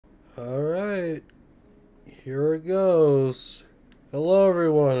Alright, here it goes. Hello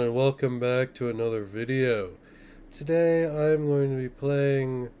everyone and welcome back to another video. Today I'm going to be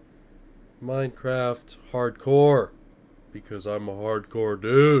playing Minecraft Hardcore, because I'm a hardcore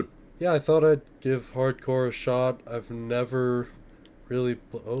dude. Yeah, I thought I'd give Hardcore a shot. I've never really,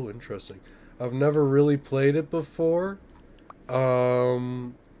 interesting. I've never really played it before.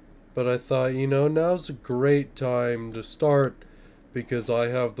 But I thought, now's a great time to start because I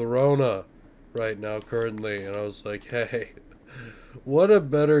have the Rona right now currently, and I was like, hey, what a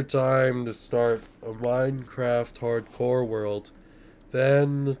better time to start a Minecraft hardcore world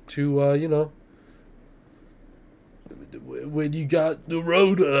than to, when you got the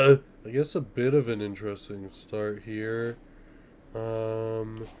Rona. I guess a bit of an interesting start here,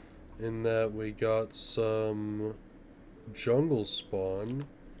 in that we got some jungle spawn,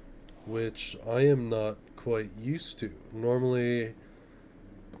 which I am not quite used to. Normally,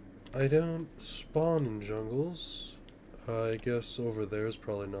 I don't spawn in jungles. I guess over there is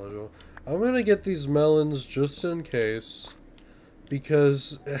probably not a jungle. I'm gonna get these melons just in case,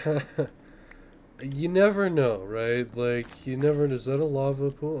 because you never know, right? Like, you never... Is that a lava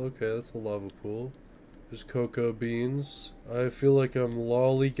pool? Okay, that's a lava pool. There's cocoa beans. I feel like I'm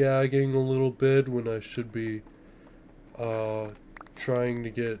lollygagging a little bit when I should be trying to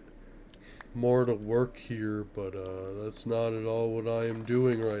get more to work here, but that's not at all what I am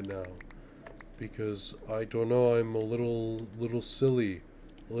doing right now, because I don't know, I'm a little silly,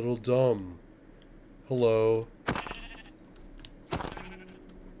 a little dumb. Hello. I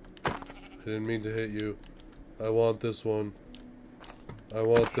didn't mean to hit you. I want this one. I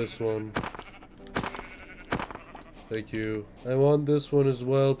want this one. Thank you. I want this one as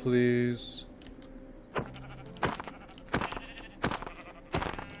well, please.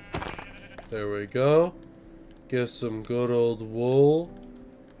 There we go. Get some good old wool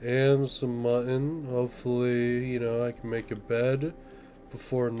and some mutton. Hopefully, I can make a bed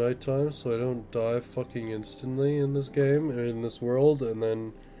before nighttime so I don't die fucking instantly in this game, in this world. And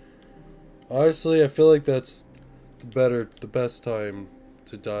then, honestly, I feel like that's the best time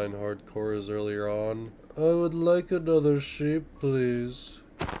to die in hardcore is earlier on. I would like another sheep, please.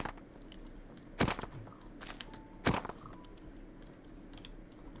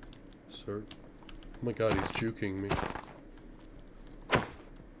 Sir. Oh my god, he's juking me.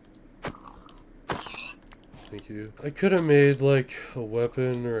 Thank you. I could have made, like, a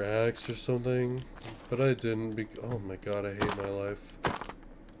weapon or axe or something, but I didn't. Oh my god, I hate my life.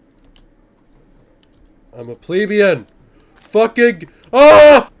 I'm a plebeian! Fucking...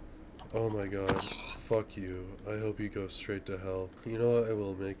 Ah! Oh my god. Fuck you. I hope you go straight to hell. You know what? I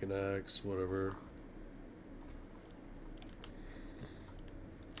will make an axe, whatever.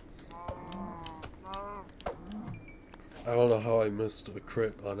 I don't know how I missed a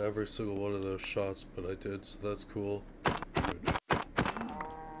crit on every single one of those shots, but I did, so that's cool.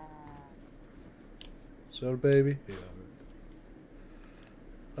 Is that a baby? Yeah.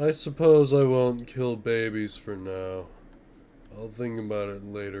 I suppose I won't kill babies for now. I'll think about it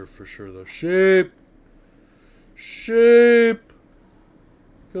later for sure, though. Sheep! Sheep!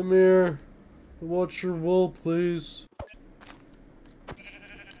 Come here. Watch your wool, please. I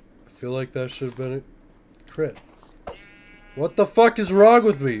feel like that should have been a crit. What the fuck is wrong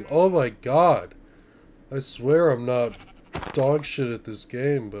with me? Oh my god. I swear I'm not dog shit at this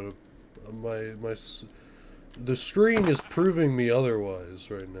game, but the screen is proving me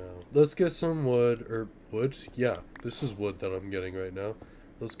otherwise right now. Let's get some wood, or wood? Yeah, this is wood that I'm getting right now.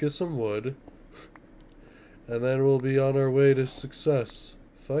 Let's get some wood, and then we'll be on our way to success.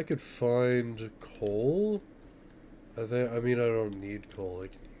 If I could find coal, I mean, I don't need coal, I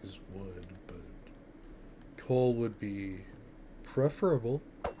can use wood, but coal would be preferable.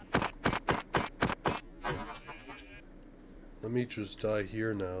 Let me just die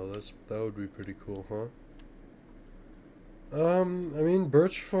here now. That would be pretty cool, huh? I mean,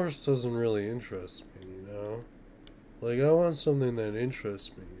 birch forest doesn't really interest me, Like, I want something that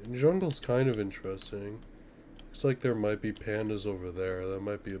interests me. And jungle's kind of interesting. Looks like there might be pandas over there. That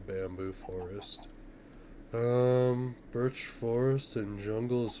might be a bamboo forest. Birch forest and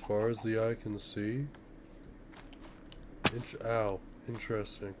jungle as far as the eye can see. Ow.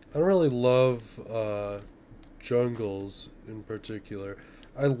 Interesting. I don't really love, jungles in particular.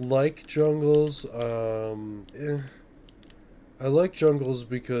 I like jungles, I like jungles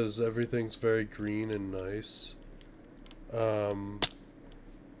because everything's very green and nice.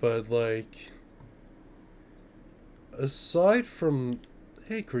 But like, aside from...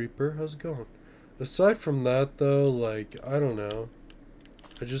 Hey creeper, how's it going? Aside from that though, like, I don't know.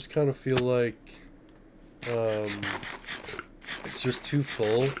 I just kind of feel like, it's just too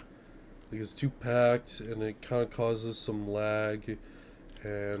full. Like, it's too packed, and it kind of causes some lag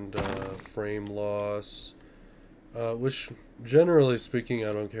and frame loss, which, generally speaking,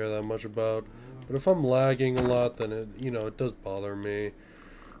 I don't care that much about. But if I'm lagging a lot, then it, it does bother me.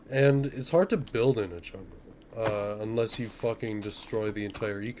 And it's hard to build in a jungle, unless you fucking destroy the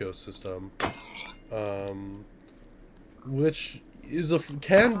entire ecosystem. Which is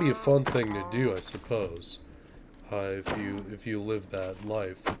can be a fun thing to do, I suppose. If you live that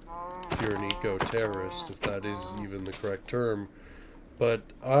life, if you're an eco-terrorist, if that is even the correct term. But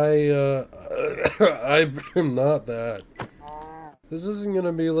I'm not that. This isn't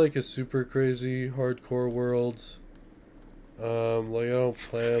gonna be like a super crazy hardcore world. Like, I don't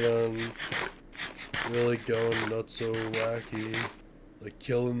plan on really going nuts so wacky. Like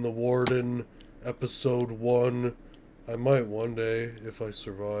killing the warden, episode 1. I might one day, if I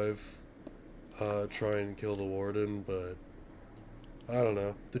survive, try and kill the warden, but I don't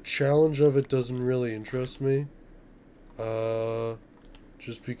know. The challenge of it doesn't really interest me.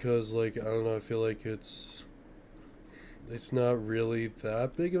 Just because, like, I don't know, I feel like it's not really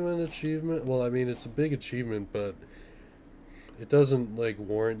that big of an achievement. Well, I mean, it's a big achievement, but it doesn't, like,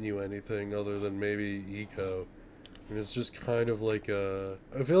 warrant you anything other than maybe ego. And it's just kind of like I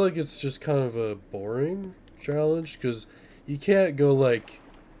feel like it's just kind of a boring challenge, because you can't go, like,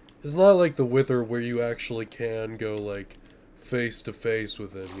 it's not like the Wither where you actually can go, like, face to face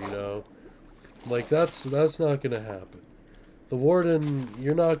with him, you know? Like, that's not gonna happen. The warden,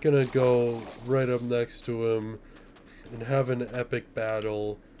 you're not gonna go right up next to him and have an epic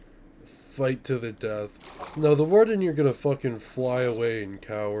battle, fight to the death. No, the warden, you're gonna fucking fly away and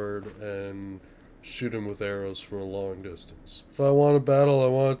coward and shoot him with arrows from a long distance. If I want a battle, I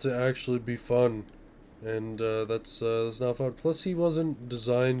want it to actually be fun, and that's not fun. Plus, he wasn't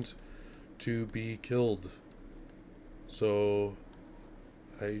designed to be killed, so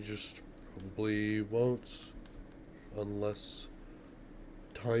I just probably won't, unless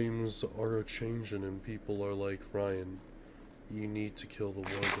times are a-changing and people are like, Ryan, you need to kill the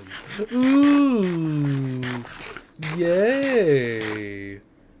warden. Ooh! Yay!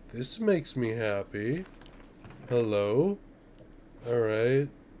 This makes me happy. Hello? Alright.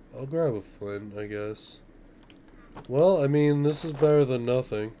 I'll grab a flint, I guess. Well, I mean, this is better than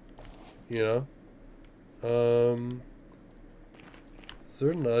nothing. You know? Is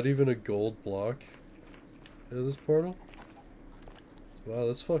there not even a gold block in this portal? Wow,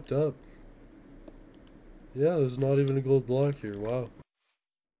 that's fucked up. Yeah, there's not even a gold block here. Wow.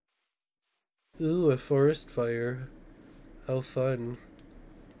 Ooh, a forest fire. How fun.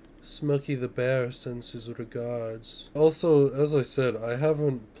 Smokey the Bear sends his regards. Also, as I said, I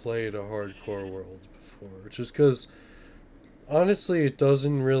haven't played a hardcore world before, just because, honestly, it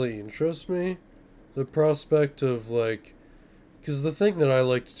doesn't really interest me. The prospect of, like, because the thing that I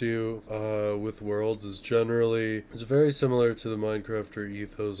like to do with worlds is generally, it's very similar to the Minecrafter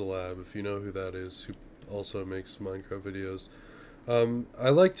Ethos if you know who that is, who also makes Minecraft videos. I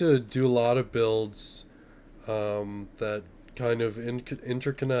like to do a lot of builds that kind of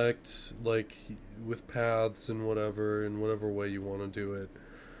interconnect, like, with paths and whatever, in whatever way you want to do it.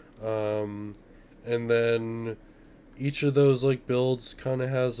 And then each of those, like, builds kind of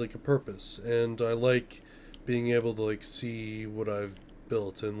has, like, a purpose, and I like being able to, like, see what I've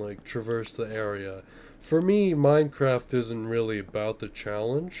built and, like, traverse the area. For me, Minecraft isn't really about the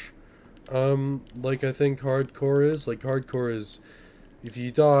challenge, like I think hardcore is. Like, hardcore is, if you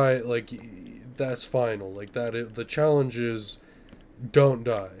die, like, that's final. Like, the challenge is, don't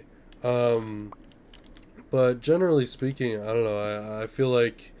die. But generally speaking, I don't know, I feel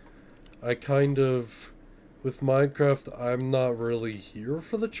like I kind of, with Minecraft, I'm not really here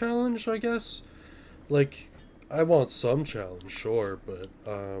for the challenge, I guess. Like, I want some challenge, sure, but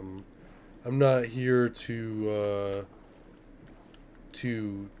I'm not here to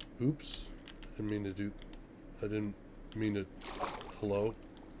oops, I didn't mean to, hello,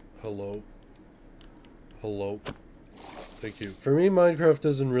 thank you. For me, Minecraft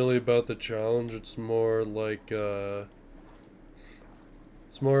isn't really about the challenge, it's more like, it's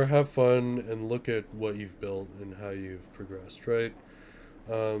more have fun and look at what you've built and how you've progressed, right?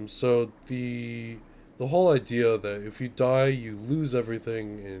 So the whole idea that if you die, you lose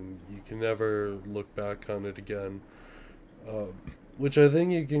everything and you can never look back on it again, which I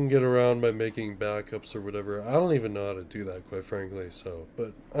think you can get around by making backups or whatever. I don't even know how to do that, quite frankly, so,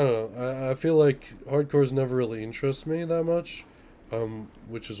 but I don't know, I feel like hardcore's never really interested me that much,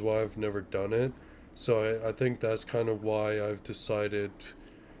 which is why I've never done it. So I think that's kind of why I've decided,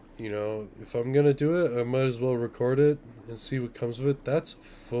 you know, if I'm gonna do it, I might as well record it and see what comes of it. That's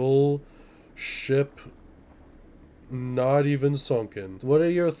full ship not even sunken. What are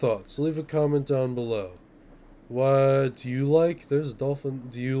your thoughts? Leave a comment down below. What do you like? There's a dolphin.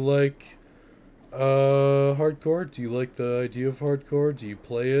 Do you like hardcore? Do you like the idea of hardcore? Do you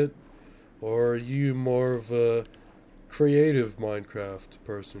play it? Or are you more of a creative Minecraft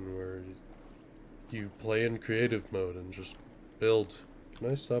person where you play in creative mode and just build? Can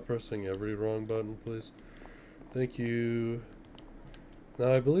I stop pressing every wrong button, please? Thank you.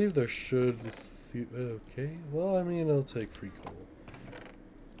 Now, I believe there should... Okay, well, I mean, I'll take free coal.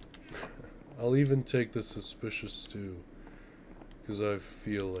 I'll even take the suspicious stew. Because I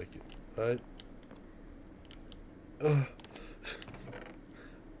feel like it.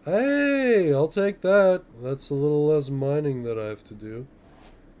 Hey, I'll take that. That's a little less mining that I have to do.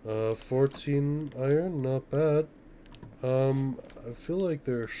 14 iron, not bad. I feel like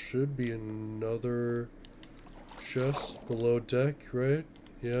there should be another chest below deck, right?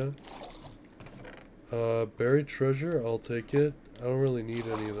 Yeah. Buried treasure, I'll take it. I don't really need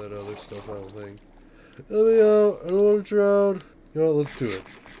any of that other stuff, I don't think. Let me out, I don't want to drown. You know what, let's do it.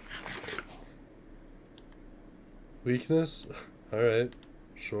 Weakness? Alright,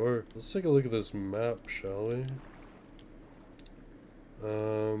 sure. Let's take a look at this map, shall we?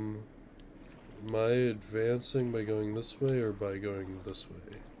 Am I advancing by going this way or by going this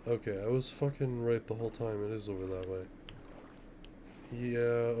way? Okay, I was fucking right the whole time. It is over that way. Yeah,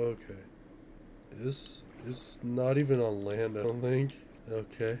 okay. This is not even on land, I don't think.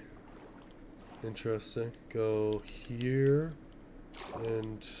 Okay. Interesting. Go here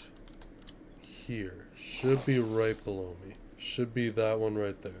and here. Should be right below me. Should be that one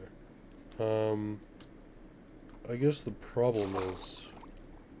right there. I guess the problem is...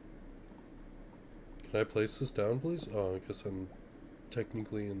 Can I place this down, please? Oh, I guess I'm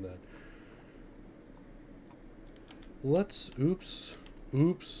technically in that. Let's... Oops.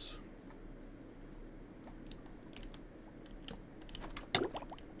 Oops.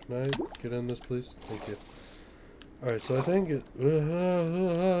 Can I get in this, please? Thank you. Alright, so I think it...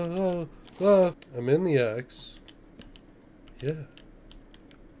 I'm in the axe. Yeah.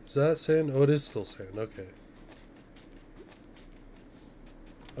 Is that sand? Oh, it is still sand. Okay.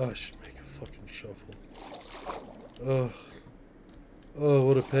 Oh, I should make a fucking shovel. Ugh. Oh,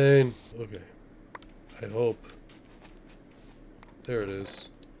 what a pain. Okay. I hope. There it is.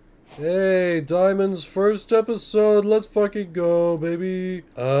 Hey, Diamond's first episode. Let's fucking go, baby.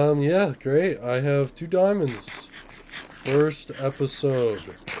 Yeah, great. I have 2 diamonds. First episode.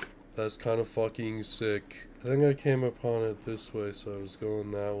 That's kind of fucking sick. I think I came upon it this way, so I was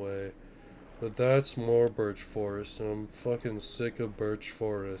going that way. But that's more birch forest, and I'm fucking sick of birch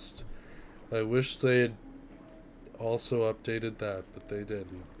forest. I wish they had also updated that, but they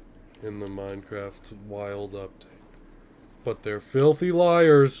didn't. In the Minecraft Wild update. But they're filthy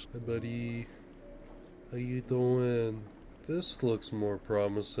liars. Hi, buddy. How you doing? This looks more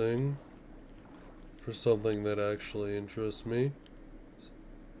promising. For something that actually interests me.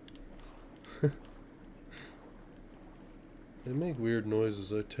 They make weird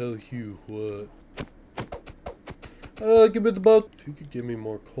noises, I tell you what. Give me the boat! If you could give me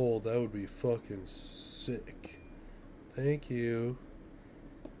more coal, that would be fucking sick. Thank you.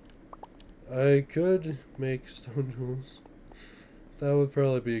 I could make stone tools. That would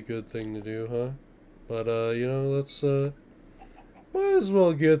probably be a good thing to do, huh? But, you know, let's, might as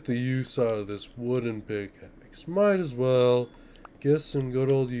well get the use out of this wooden pickaxe. Might as well get some good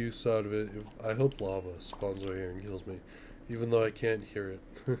old use out of it. I hope lava spawns right here and kills me. Even though I can't hear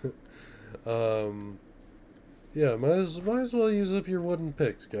it. Yeah, might as well use up your wooden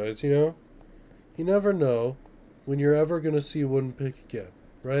picks, guys, you know? You never know when you're ever gonna see a wooden pick again,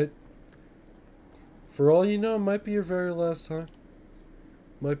 right? For all you know, it might be your very last time.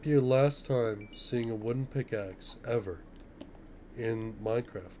 Might be your last time seeing a wooden pickaxe ever in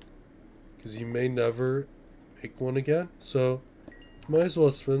Minecraft. Because you may never make one again. So, might as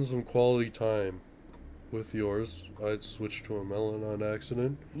well spend some quality time with yours. I'd switch to a melon on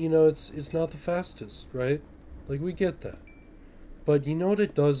accident. You know, it's not the fastest, right? Like, we get that. But you know what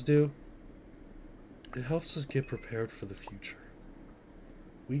it does do? It helps us get prepared for the future.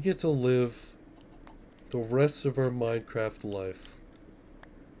 We get to live the rest of our Minecraft life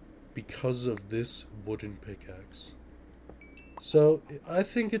because of this wooden pickaxe. So, I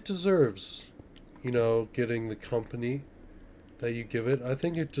think it deserves, you know, getting the company that you give it. I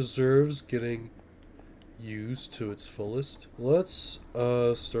think it deserves getting used to its fullest. Let's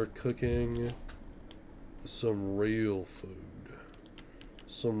start cooking some real food.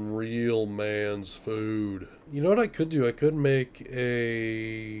 Some real man's food. You know what I could do? I could make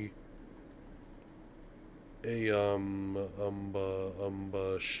a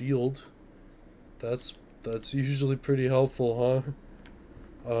shield. That's That's usually pretty helpful,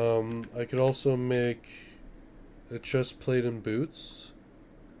 huh? I could also make a chest plate and boots.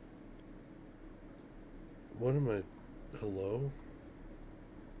 What am I... Hello?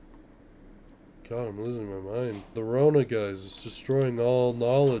 God, I'm losing my mind. The Rona, guys, is destroying all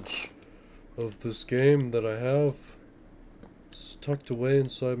knowledge of this game that I have. It's tucked away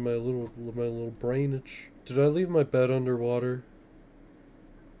inside my little brainage. Did I leave my bed underwater?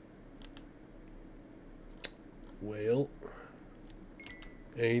 Well,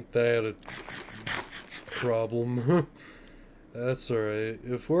 ain't that a problem? That's alright.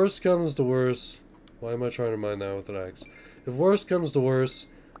 If worse comes to worse, why am I trying to mine that with an axe? If worse comes to worse,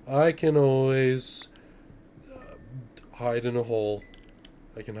 I can always hide in a hole.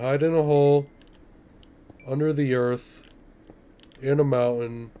 I can hide in a hole, under the earth, in a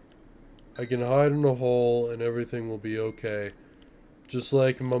mountain. I can hide in a hole and everything will be okay. Just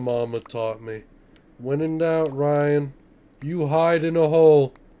like my mama taught me. When in doubt, Ryan, you hide in a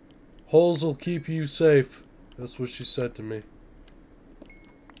hole. Holes will keep you safe. That's what she said to me.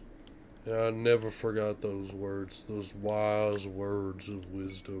 And I never forgot those words, those wise words of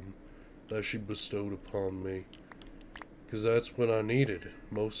wisdom that she bestowed upon me. Because that's what I needed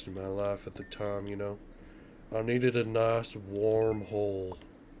most in my life at the time, you know. I needed a nice warm hole.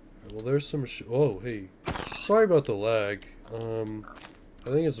 Well, there's some oh, hey. Sorry about the lag. I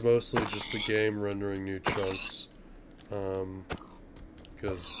think it's mostly just the game rendering new chunks.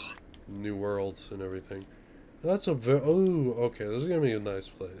 Because new worlds and everything. That's a oh, okay, this is gonna be a nice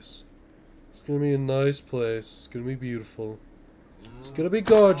place. It's gonna be a nice place. It's gonna be beautiful. It's gonna be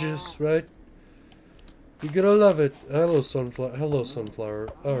gorgeous, right? You're gonna love it. Hello, sunflower. Hello, sunflower.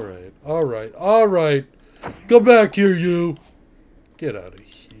 Alright, alright, alright! Come back here, you! Get out of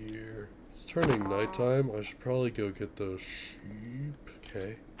here. It's turning nighttime. I should probably go get those sheep.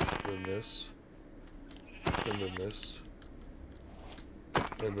 Okay. And then this. And then this.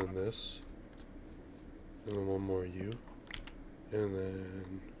 And then this. And then one more you. And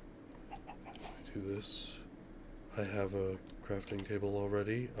then I do this. I have a crafting table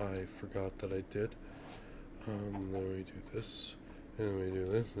already. I forgot that I did. Then we do this. And we do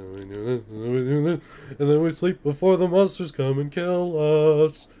this. And we do this. And then we do this. And then we sleep before the monsters come and kill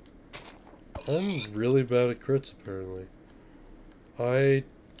us. I'm really bad at crits, apparently. I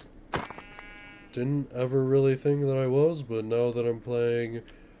didn't ever really think that I was, but now that I'm playing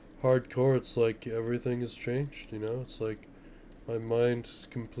hardcore, it's like everything has changed, you know? It's like my mind is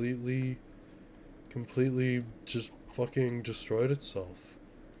completely just fucking destroyed itself.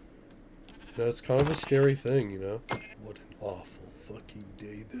 You know, it's kind of a scary thing, you know? What an awful fucking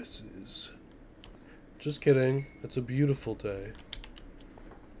day this is. Just kidding. It's a beautiful day.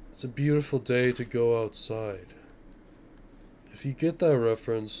 It's a beautiful day to go outside. If you get that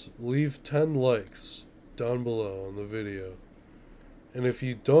reference, leave 10 likes down below on the video. And if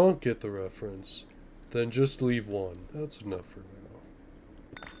you don't get the reference, then just leave 1. That's enough for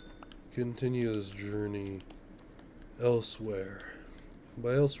now. Continue this journey elsewhere.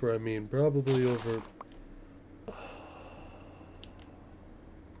 By elsewhere, I mean probably over...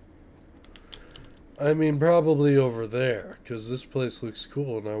 I mean probably over there, because this place looks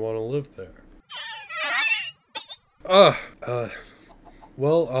cool and I want to live there.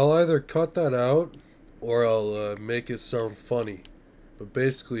 Well, I'll either cut that out, or I'll make it sound funny. But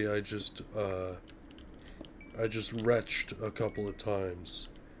basically, I just retched a couple of times.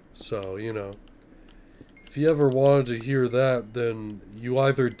 So, you know, if you ever wanted to hear that, then you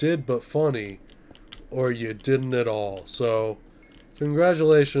either did but funny, or you didn't at all. So,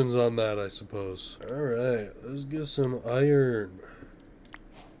 congratulations on that, I suppose. Alright, let's get some iron.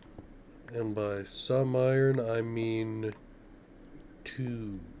 And by some iron, I mean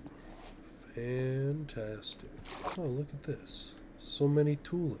 2. Fantastic. Oh, look at this. So many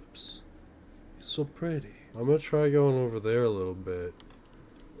tulips. It's so pretty. I'm gonna try going over there a little bit.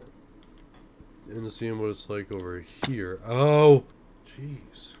 And seeing what it's like over here. Oh!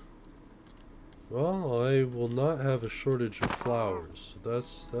 Jeez. Well, I will not have a shortage of flowers.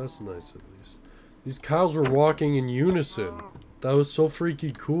 That's nice at least. These cows were walking in unison. That was so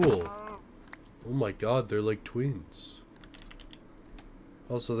freaky cool. Oh my god, they're like twins.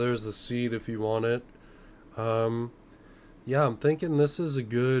 Also, there's the seed if you want it. Yeah, I'm thinking this is a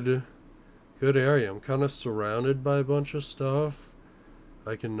good area. I'm kind of surrounded by a bunch of stuff.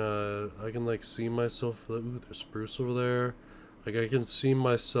 I can like see myself. Ooh, there's spruce over there. Like I can see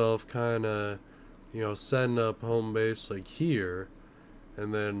myself kind of, you know, setting up home base like here,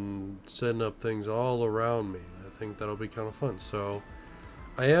 and then setting up things all around me. I think that'll be kind of fun. So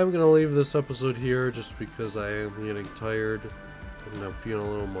I am gonna leave this episode here just because I am getting tired and I'm feeling a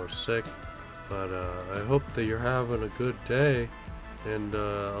little more sick. But I hope that you're having a good day, and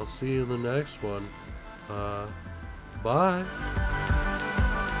I'll see you in the next one. Bye.